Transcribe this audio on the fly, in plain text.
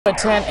A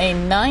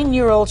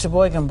 9-year-old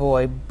Sheboygan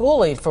boy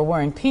bullied for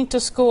wearing pink to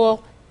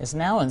school is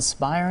now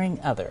inspiring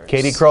others.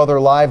 Katie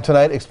Crowther live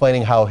tonight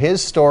explaining how his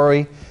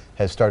story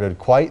has started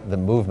quite the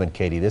movement.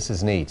 Katie, this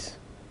is neat.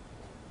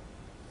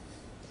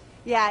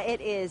 Yeah,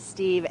 it is,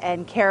 Steve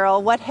and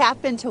Carol. What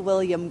happened to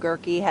William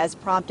Gerke has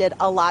prompted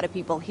a lot of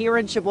people here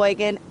in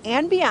Sheboygan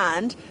and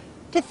beyond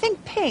to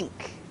think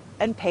pink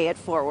and pay it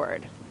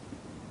forward.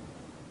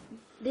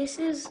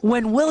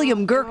 When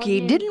William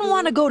Gerke didn't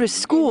want to go to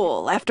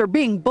school after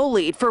being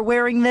bullied for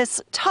wearing this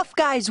 "tough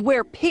guys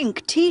wear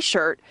pink"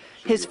 t-shirt,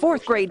 his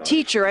fourth grade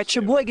teacher at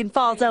Sheboygan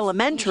Falls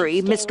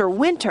Elementary, Mr.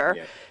 Winter,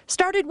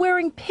 started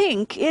wearing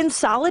pink in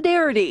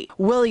solidarity.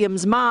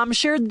 William's mom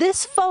shared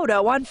this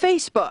photo on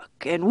Facebook,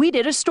 and we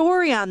did a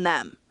story on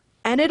them.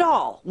 And it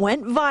all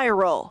went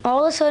viral.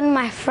 All of a sudden,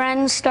 my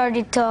friends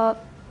started to,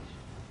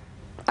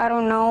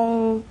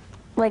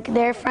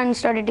 their friends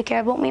started to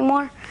care about me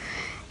more.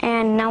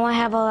 And now I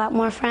have a lot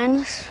more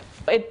friends.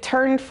 It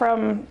turned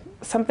from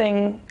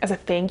something as a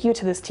thank you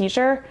to this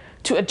teacher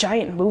to a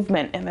giant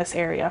movement in this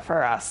area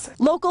for us.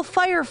 Local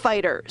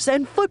firefighters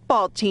and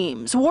football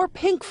teams wore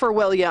pink for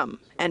William,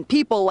 and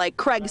people like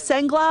Craig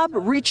Senglob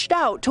reached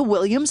out to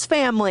William's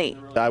family.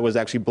 I was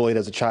actually bullied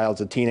as a child,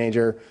 as a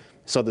teenager,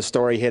 so the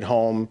story hit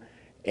home,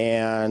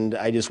 and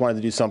I just wanted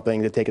to do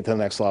something to take it to the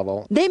next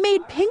level. They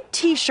made pink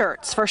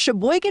t-shirts for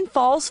Sheboygan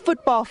Falls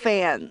football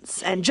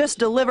fans and just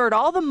delivered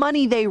all the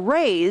money they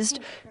raised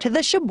to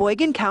the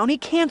Sheboygan County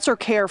Cancer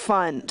Care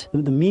Fund.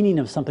 The meaning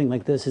of something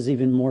like this is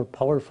even more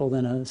powerful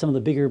than some of the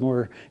bigger,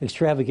 more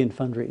extravagant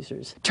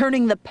fundraisers.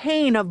 Turning the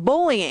pain of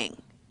bullying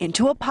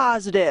into a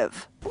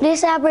positive.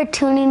 This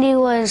opportunity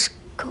was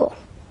cool.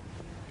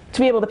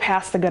 To be able to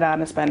pass the good on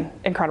has been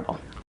incredible.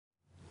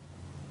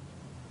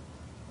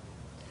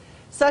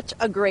 Such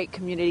a great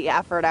community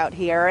effort out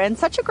here and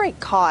such a great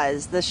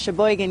cause. The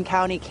Sheboygan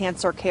County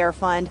Cancer Care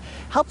Fund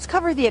helps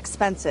cover the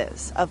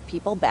expenses of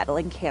people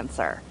battling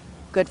cancer.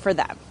 Good for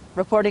them.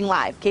 Reporting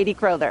live, Katie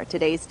Crowther,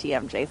 today's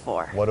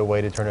TMJ4. What a way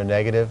to turn a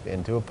negative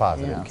into a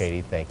positive. Yes.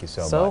 Katie, thank you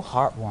so much. So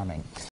heartwarming.